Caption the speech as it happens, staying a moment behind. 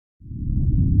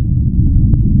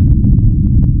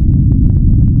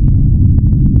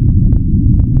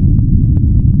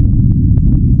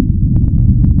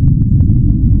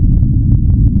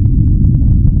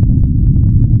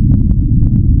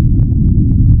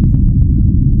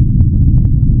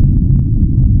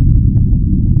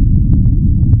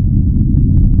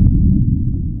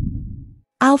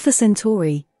Alpha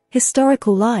Centauri,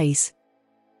 Historical Lies.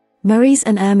 Mari's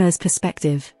and Urmah's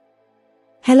Perspective.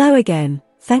 Hello again,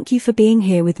 thank you for being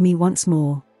here with me once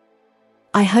more.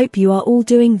 I hope you are all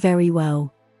doing very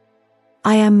well.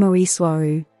 I am Mari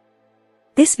Swaruu.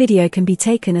 This video can be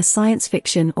taken as science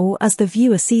fiction or as the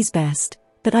viewer sees best,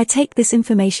 but I take this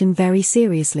information very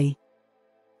seriously.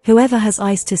 Whoever has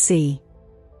eyes to see.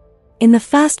 In the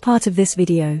first part of this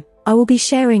video, I will be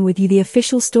sharing with you the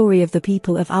official story of the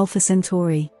people of Alpha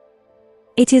Centauri.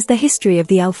 It is the history of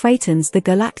the Alphratons the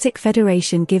Galactic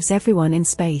Federation gives everyone in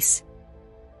space.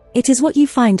 It is what you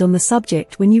find on the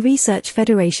subject when you research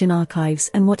Federation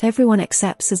archives and what everyone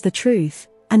accepts as the truth,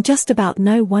 and just about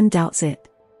no one doubts it.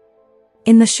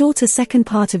 In the shorter second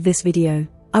part of this video,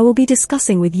 I will be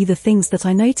discussing with you the things that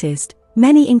I noticed,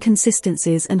 many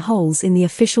inconsistencies and holes in the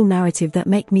official narrative that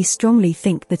make me strongly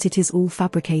think that it is all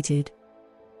fabricated.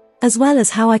 As well as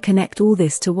how I connect all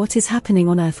this to what is happening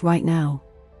on Earth right now.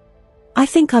 I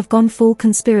think I've gone full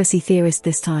conspiracy theorist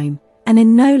this time, and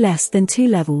in no less than two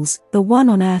levels, the one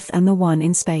on Earth and the one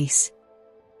in space.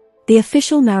 The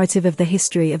official narrative of the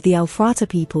history of the Alphrata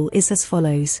people is as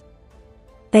follows.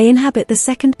 They inhabit the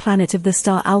second planet of the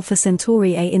star Alpha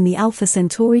Centauri A in the Alpha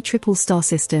Centauri triple star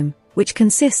system, which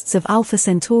consists of Alpha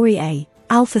Centauri A,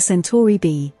 Alpha Centauri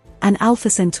B, and Alpha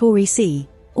Centauri C,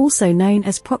 also known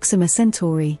as Proxima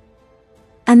Centauri.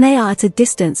 And they are at a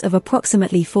distance of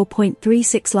approximately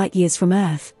 4.36 light-years from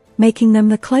Earth, making them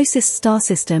the closest star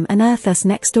system and Earth's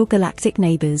next-door galactic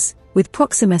neighbors, with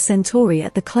Proxima Centauri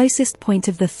at the closest point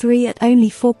of the three at only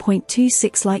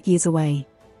 4.26 light-years away.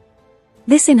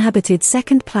 This inhabited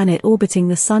second planet orbiting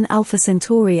the Sun Alpha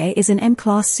Centauri A is an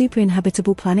M-class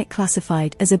superinhabitable planet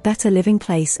classified as a better living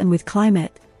place and with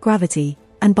climate, gravity,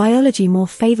 and biology more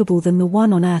favorable than the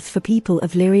one on Earth for people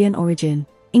of Lyrian origin,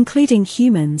 including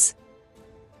humans.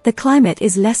 The climate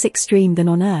is less extreme than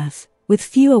on Earth, with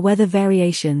fewer weather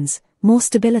variations, more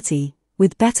stability,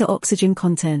 with better oxygen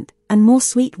content, and more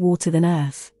sweet water than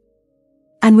Earth.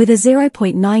 And with a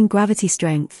 0.9 gravity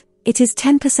strength, it is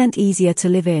 10% easier to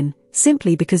live in,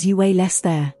 simply because you weigh less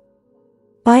there.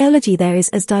 Biology there is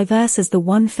as diverse as the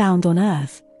one found on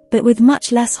Earth, but with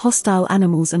much less hostile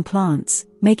animals and plants,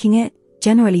 making it,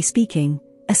 generally speaking,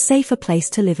 a safer place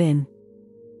to live in.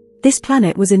 This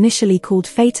planet was initially called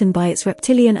Phaeton by its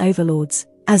reptilian overlords,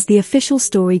 as the official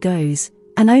story goes,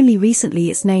 and only recently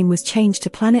its name was changed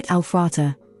to planet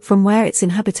Alphrata, from where its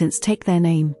inhabitants take their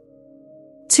name.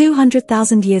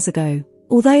 200,000 years ago,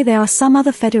 although there are some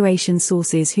other Federation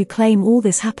sources who claim all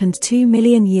this happened 2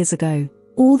 million years ago,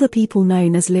 all the people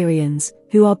known as Lyrians,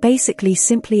 who are basically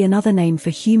simply another name for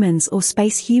humans or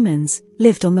space humans,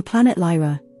 lived on the planet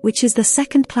Lyra, which is the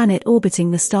second planet orbiting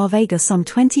the star Vega some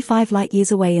 25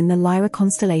 light-years away in the Lyra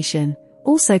constellation,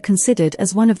 also considered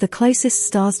as one of the closest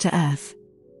stars to Earth.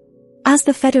 As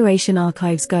the Federation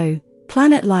archives go,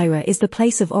 planet Lyra is the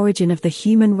place of origin of the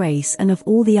human race and of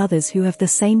all the others who have the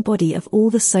same body of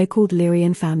all the so-called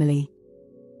Lyrian family.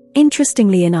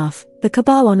 Interestingly enough, the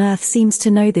Cabal on Earth seems to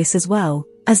know this as well,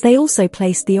 as they also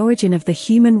placed the origin of the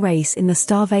human race in the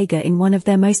star Vega in one of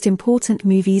their most important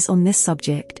movies on this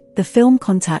subject, the film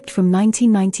Contact from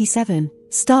 1997,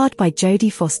 starred by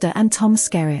Jodie Foster and Tom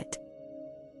Skerritt.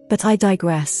 But I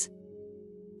digress.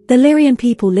 The Lyrian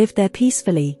people lived there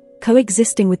peacefully,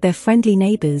 coexisting with their friendly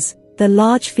neighbors, the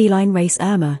large feline race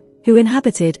Urmah, who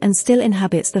inhabited and still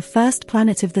inhabits the first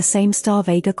planet of the same star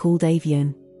Vega called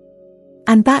Avian.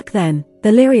 And back then,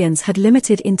 the Lyrians had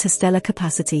limited interstellar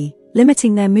capacity,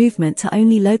 limiting their movement to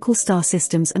only local star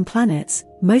systems and planets,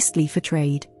 mostly for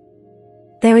trade.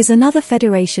 There is another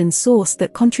Federation source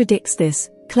that contradicts this,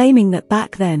 claiming that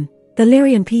back then, the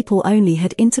Lyrian people only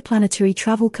had interplanetary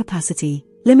travel capacity,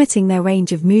 limiting their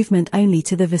range of movement only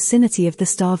to the vicinity of the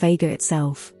star Vega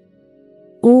itself.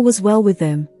 All was well with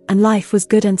them, and life was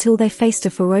good until they faced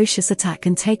a ferocious attack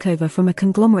and takeover from a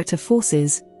conglomerate of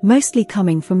forces, mostly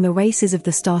coming from the races of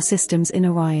the star systems in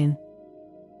Orion.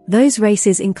 Those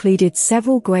races included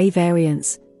several grey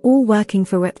variants, all working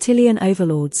for reptilian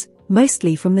overlords,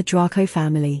 mostly from the Draco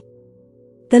family.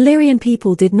 The Lyrian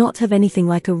people did not have anything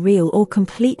like a real or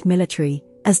complete military,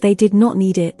 as they did not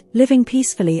need it, living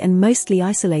peacefully and mostly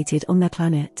isolated on their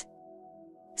planet.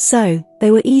 So,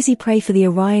 they were easy prey for the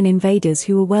Orion invaders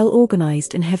who were well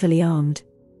organized and heavily armed.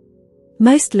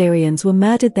 Most Lyrians were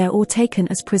murdered there or taken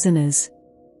as prisoners.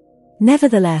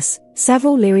 Nevertheless,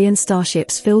 several Lyrian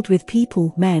starships filled with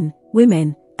people, men,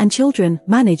 women, and children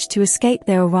managed to escape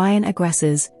their Orion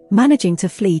aggressors, managing to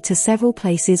flee to several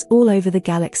places all over the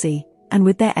galaxy, and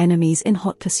with their enemies in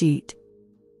hot pursuit.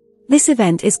 This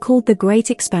event is called the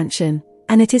Great Expansion,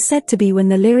 and it is said to be when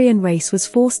the Lyrian race was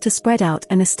forced to spread out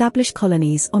and establish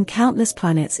colonies on countless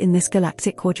planets in this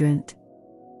galactic quadrant.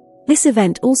 This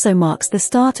event also marks the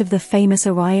start of the famous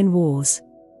Aryan Wars.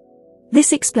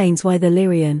 This explains why the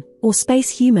Lyrian, or space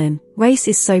human, race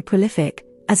is so prolific,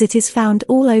 as it is found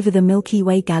all over the Milky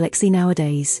Way galaxy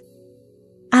nowadays.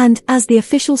 And, as the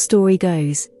official story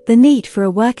goes, the need for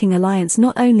a working alliance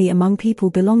not only among people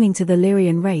belonging to the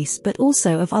Lyrian race but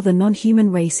also of other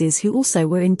non-human races who also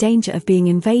were in danger of being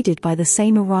invaded by the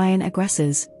same Aryan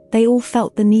aggressors, they all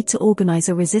felt the need to organize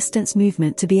a resistance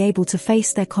movement to be able to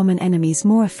face their common enemies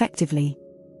more effectively.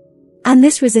 And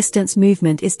this resistance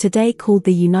movement is today called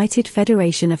the United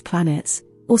Federation of Planets,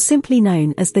 or simply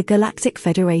known as the Galactic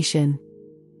Federation.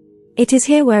 It is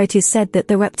here where it is said that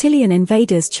the reptilian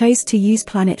invaders chose to use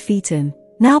planet Phaeton,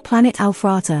 now planet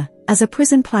Alpharata, as a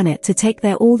prison planet to take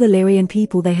there all the Lyrian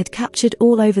people they had captured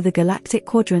all over the galactic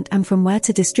quadrant and from where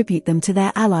to distribute them to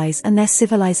their allies and their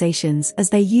civilizations as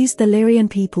they used the Lyrian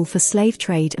people for slave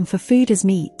trade and for food as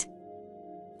meat.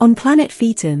 On planet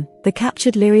Phaeton, the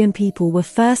captured Lyrian people were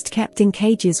first kept in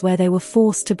cages where they were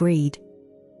forced to breed.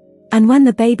 And when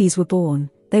the babies were born,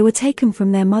 they were taken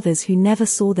from their mothers who never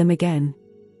saw them again.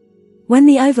 When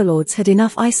the overlords had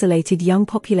enough isolated young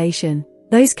population,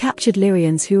 those captured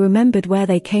Lyrians who remembered where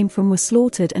they came from were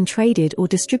slaughtered and traded or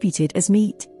distributed as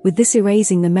meat, with this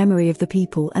erasing the memory of the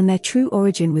people and their true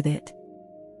origin with it.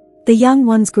 The young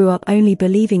ones grew up only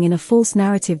believing in a false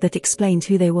narrative that explained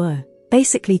who they were,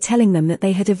 basically telling them that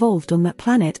they had evolved on that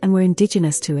planet and were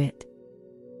indigenous to it.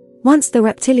 Once the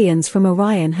reptilians from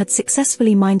Orion had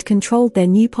successfully mind-controlled their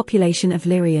new population of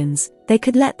Lyrians, they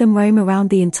could let them roam around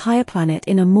the entire planet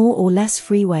in a more or less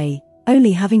free way,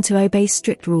 only having to obey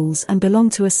strict rules and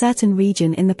belong to a certain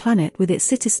region in the planet with its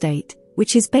city-state,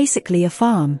 which is basically a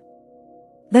farm.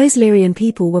 Those Lyrian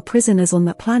people were prisoners on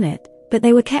that planet, but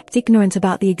they were kept ignorant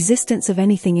about the existence of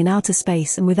anything in outer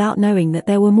space and without knowing that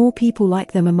there were more people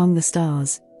like them among the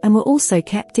stars, and were also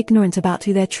kept ignorant about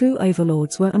who their true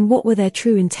overlords were and what were their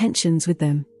true intentions with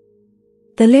them.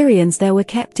 The Lyrians there were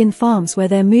kept in farms where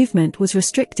their movement was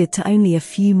restricted to only a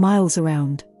few miles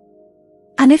around.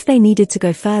 And if they needed to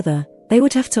go further, they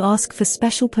would have to ask for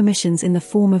special permissions in the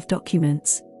form of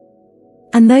documents.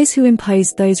 And those who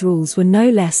imposed those rules were no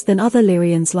less than other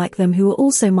Lyrians like them who were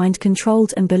also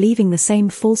mind-controlled and believing the same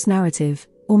false narrative,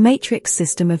 or matrix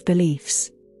system of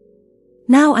beliefs.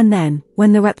 Now and then,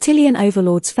 when the reptilian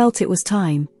overlords felt it was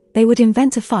time, they would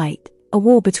invent a fight, a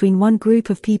war between one group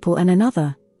of people and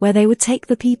another, where they would take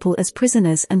the people as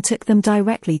prisoners and took them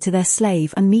directly to their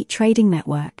slave and meat trading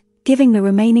network, giving the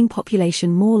remaining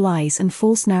population more lies and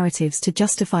false narratives to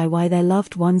justify why their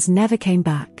loved ones never came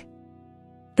back.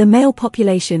 The male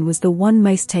population was the one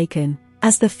most taken,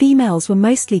 as the females were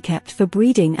mostly kept for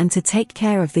breeding and to take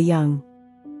care of the young.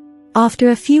 After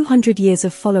a few hundred years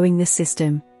of following this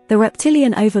system, the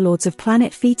reptilian overlords of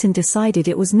planet Phaeton decided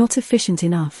it was not efficient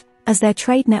enough, as their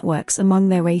trade networks among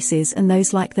their races and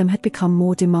those like them had become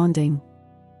more demanding.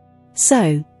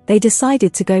 So, they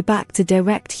decided to go back to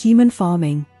direct human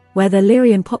farming, where the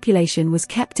Lyrian population was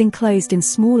kept enclosed in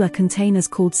smaller containers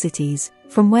called cities,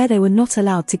 from where they were not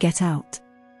allowed to get out.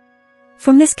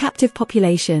 From this captive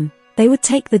population, they would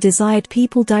take the desired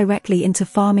people directly into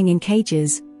farming in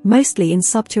cages, mostly in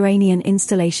subterranean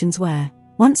installations where,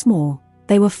 once more,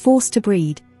 they were forced to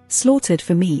breed, slaughtered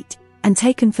for meat, and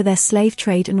taken for their slave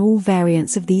trade and all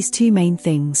variants of these two main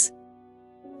things.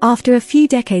 After a few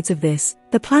decades of this,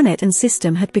 the planet and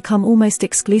system had become almost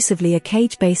exclusively a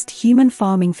cage-based human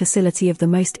farming facility of the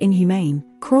most inhumane,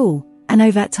 cruel, and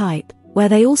overt type, where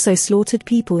they also slaughtered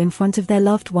people in front of their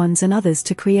loved ones and others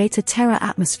to create a terror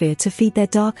atmosphere to feed their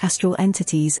dark astral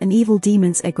entities and evil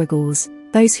demons egregores,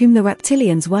 those whom the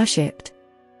reptilians worshipped.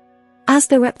 As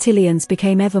the reptilians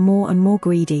became ever more and more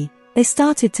greedy, they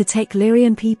started to take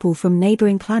Lyrian people from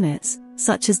neighboring planets,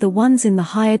 such as the ones in the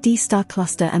higher D-star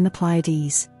cluster and the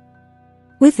Pleiades.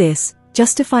 With this,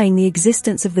 justifying the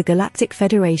existence of the Galactic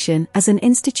Federation as an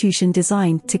institution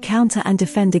designed to counter and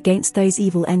defend against those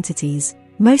evil entities,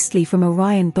 mostly from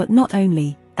Orion but not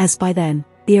only, as by then,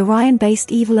 the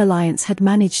Orion-based Evil Alliance had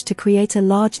managed to create a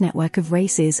large network of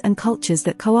races and cultures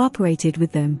that cooperated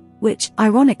with them, which,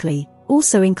 ironically,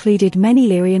 also included many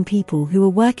Lyrian people who were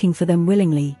working for them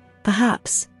willingly,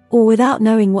 perhaps, or without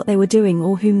knowing what they were doing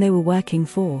or whom they were working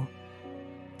for.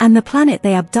 And the planet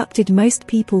they abducted most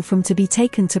people from to be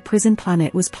taken to prison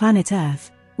planet was planet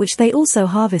Earth, which they also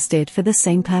harvested for the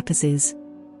same purposes.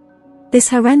 This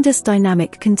horrendous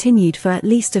dynamic continued for at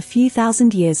least a few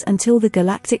thousand years until the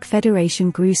Galactic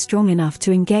Federation grew strong enough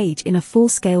to engage in a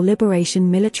full-scale liberation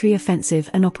military offensive,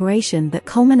 an operation that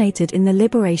culminated in the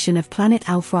liberation of planet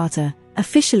Alpharata,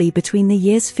 officially between the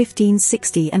years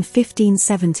 1560 and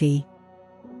 1570.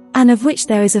 And of which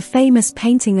there is a famous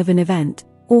painting of an event,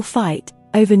 or fight,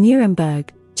 over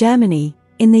Nuremberg, Germany,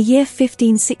 in the year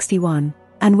 1561,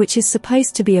 and which is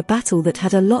supposed to be a battle that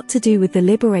had a lot to do with the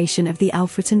liberation of the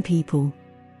Alfreton people.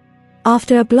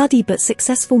 After a bloody but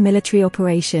successful military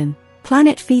operation,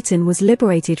 planet Phaeton was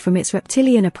liberated from its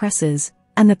reptilian oppressors,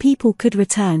 and the people could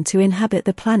return to inhabit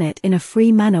the planet in a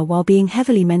free manner while being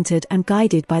heavily mentored and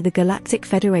guided by the Galactic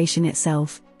Federation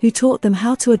itself, who taught them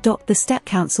how to adopt the Step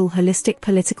Council holistic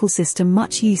political system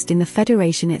much used in the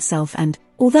Federation itself and,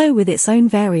 although with its own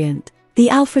variant, the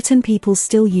Alfreton people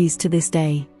still use to this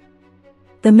day.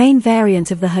 The main variant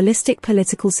of the holistic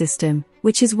political system,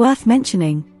 which is worth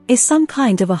mentioning, is some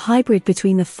kind of a hybrid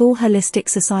between the full holistic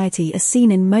society as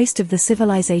seen in most of the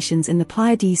civilizations in the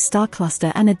Pleiades star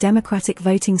cluster and a democratic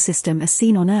voting system as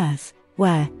seen on Earth,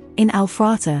 where, in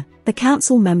Alphrata, the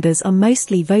council members are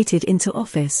mostly voted into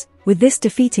office, with this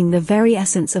defeating the very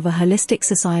essence of a holistic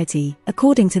society,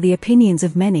 according to the opinions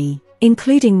of many,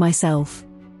 including myself.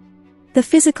 The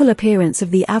physical appearance of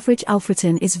the average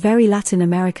Alfreton is very Latin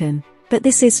American, but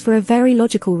this is for a very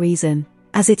logical reason,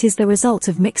 as it is the result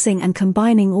of mixing and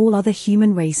combining all other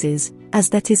human races, as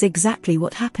that is exactly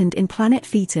what happened in planet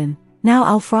Phaeton, now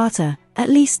Alphrata, at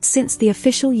least since the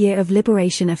official year of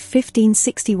liberation of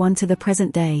 1561 to the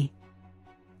present day.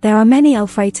 There are many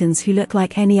Alfretans who look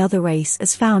like any other race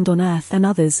as found on Earth and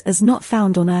others as not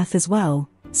found on Earth as well,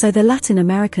 so the Latin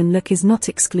American look is not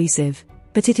exclusive,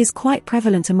 but it is quite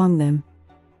prevalent among them.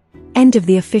 End of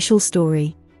the official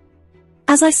story.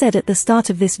 As I said at the start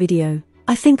of this video,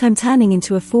 I think I'm turning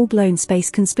into a full-blown space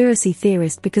conspiracy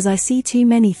theorist because I see too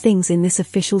many things in this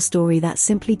official story that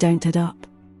simply don't add up.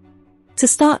 To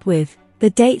start with,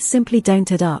 the dates simply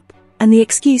don't add up, and the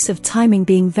excuse of timing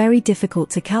being very difficult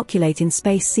to calculate in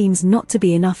space seems not to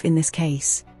be enough in this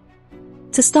case.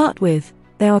 To start with,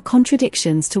 there are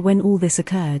contradictions to when all this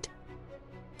occurred.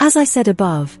 As I said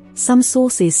above, some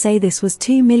sources say this was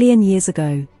 2 million years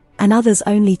ago, and others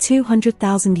only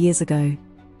 200,000 years ago.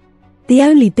 The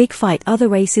only big fight other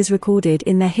races recorded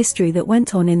in their history that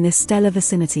went on in this stellar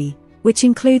vicinity, which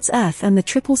includes Earth and the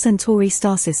triple Centauri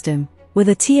star system, were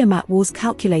the Tiamat Wars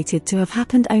calculated to have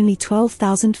happened only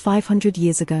 12,500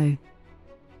 years ago.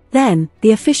 Then,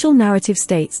 the official narrative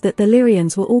states that the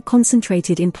Lyrians were all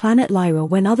concentrated in planet Lyra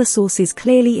when other sources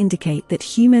clearly indicate that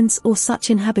humans or such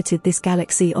inhabited this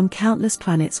galaxy on countless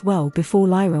planets well before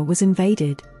Lyra was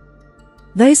invaded.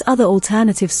 Those other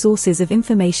alternative sources of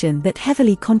information that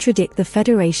heavily contradict the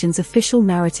Federation's official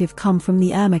narrative come from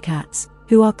the Urmah,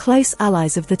 who are close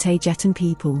allies of the Tagetan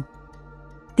people.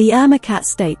 The Urmah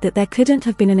state that there couldn't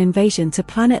have been an invasion to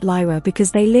planet Lyra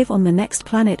because they live on the next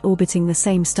planet orbiting the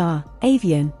same star,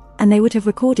 Avian, and they would have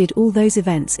recorded all those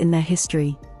events in their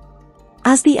history.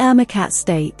 As the Urmah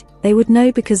state, they would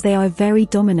know because they are a very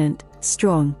dominant,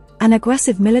 strong, and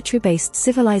aggressive military-based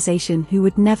civilization who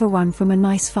would never run from a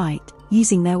nice fight,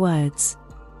 using their words.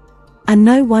 And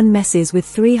no one messes with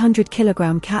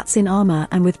 300-kilogram cats in armor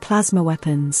and with plasma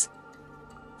weapons.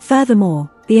 Furthermore,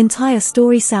 the entire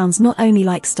story sounds not only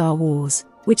like Star Wars,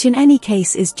 which in any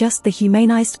case is just the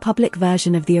humanized public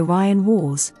version of the Aryan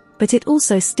Wars, but it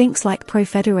also stinks like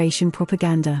pro-Federation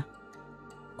propaganda.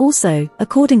 Also,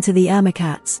 according to the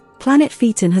Urmah, planet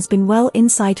Phaeton has been well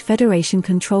inside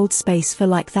Federation-controlled space for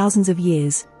like thousands of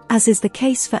years, as is the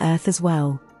case for Earth as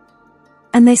well.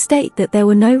 And they state that there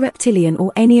were no reptilian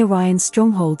or any Aryan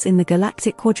strongholds in the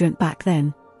galactic quadrant back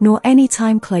then, nor any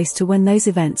time close to when those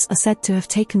events are said to have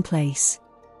taken place.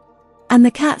 And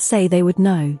the cats say they would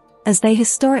know, as they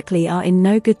historically are in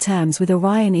no good terms with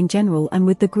Orion in general and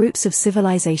with the groups of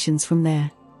civilizations from there.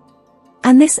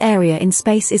 And this area in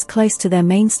space is close to their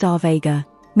main star Vega,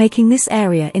 making this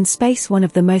area in space one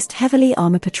of the most heavily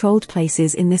armor-patrolled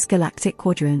places in this galactic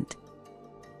quadrant.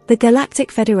 The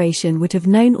Galactic Federation would have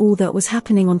known all that was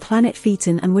happening on planet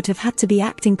Phaeton and would have had to be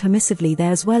acting permissively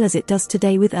there as well as it does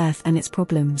today with Earth and its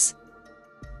problems.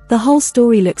 The whole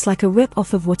story looks like a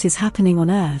rip-off of what is happening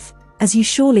on Earth, as you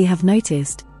surely have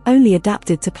noticed, only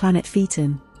adapted to planet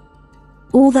Phaeton.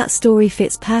 All that story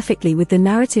fits perfectly with the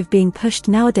narrative being pushed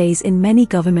nowadays in many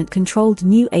government-controlled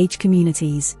New Age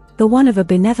communities, the one of a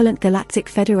benevolent galactic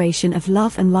federation of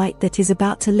love and light that is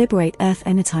about to liberate Earth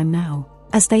anytime now,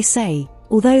 as they say,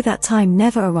 although that time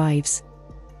never arrives.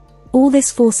 All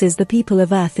this forces the people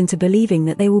of Earth into believing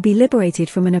that they will be liberated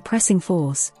from an oppressing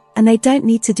force, and they don't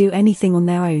need to do anything on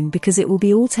their own because it will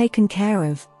be all taken care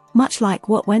of, much like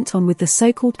what went on with the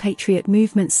so-called Patriot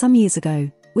movement some years ago,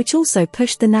 which also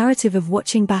pushed the narrative of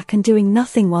watching back and doing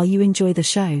nothing while you enjoy the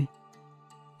show.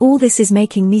 All this is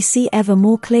making me see ever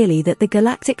more clearly that the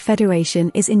Galactic Federation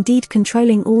is indeed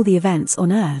controlling all the events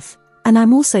on Earth, and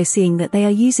I'm also seeing that they are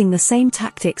using the same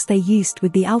tactics they used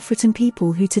with the Alfreton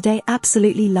people who today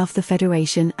absolutely love the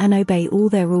Federation and obey all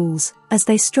their rules, as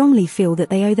they strongly feel that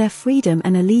they owe their freedom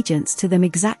and allegiance to them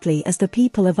exactly as the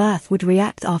people of Earth would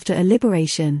react after a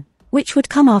liberation, which would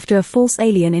come after a false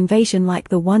alien invasion like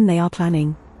the one they are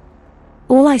planning.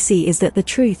 All I see is that the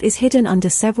truth is hidden under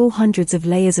several hundreds of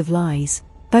layers of lies,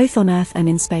 both on Earth and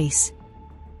in space.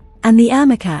 And the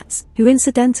Urmah cats, who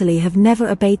incidentally have never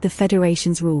obeyed the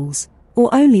Federation's rules,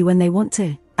 or only when they want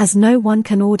to, as no one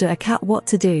can order a cat what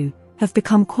to do, have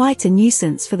become quite a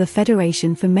nuisance for the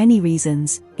Federation for many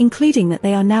reasons, including that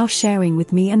they are now sharing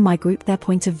with me and my group their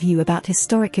point of view about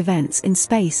historic events in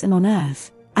space and on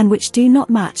Earth, and which do not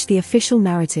match the official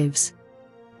narratives.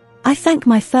 I thank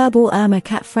my furball Urmah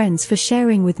cat friends for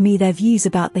sharing with me their views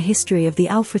about the history of the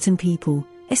Alfreton people,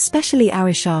 especially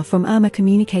Arishar from Urmah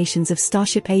Communications of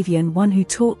Starship Avian 1, who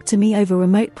talked to me over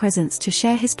remote presence to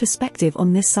share his perspective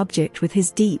on this subject with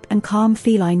his deep and calm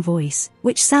feline voice,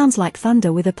 which sounds like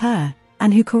thunder with a purr,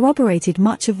 and who corroborated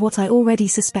much of what I already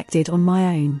suspected on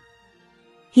my own.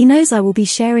 He knows I will be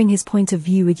sharing his point of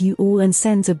view with you all and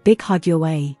sends a big hug your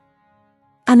way.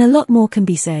 And a lot more can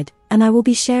be said, and I will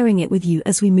be sharing it with you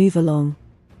as we move along.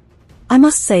 I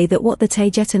must say that what the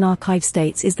Tagetan archive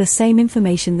states is the same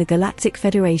information the Galactic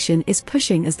Federation is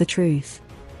pushing as the truth.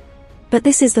 But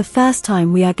this is the first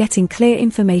time we are getting clear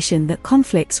information that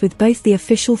conflicts with both the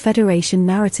official Federation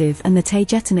narrative and the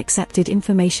Tagetan accepted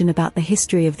information about the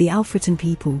history of the Alfreton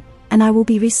people, and I will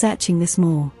be researching this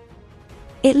more.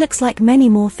 It looks like many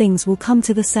more things will come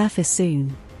to the surface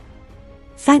soon.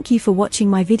 Thank you for watching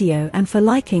my video and for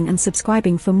liking and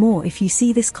subscribing for more if you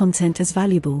see this content as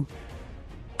valuable.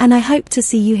 And I hope to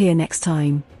see you here next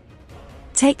time.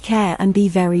 Take care and be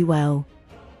very well.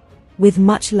 With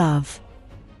much love.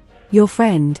 Your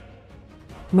friend,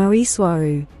 Mari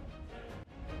Swaruu.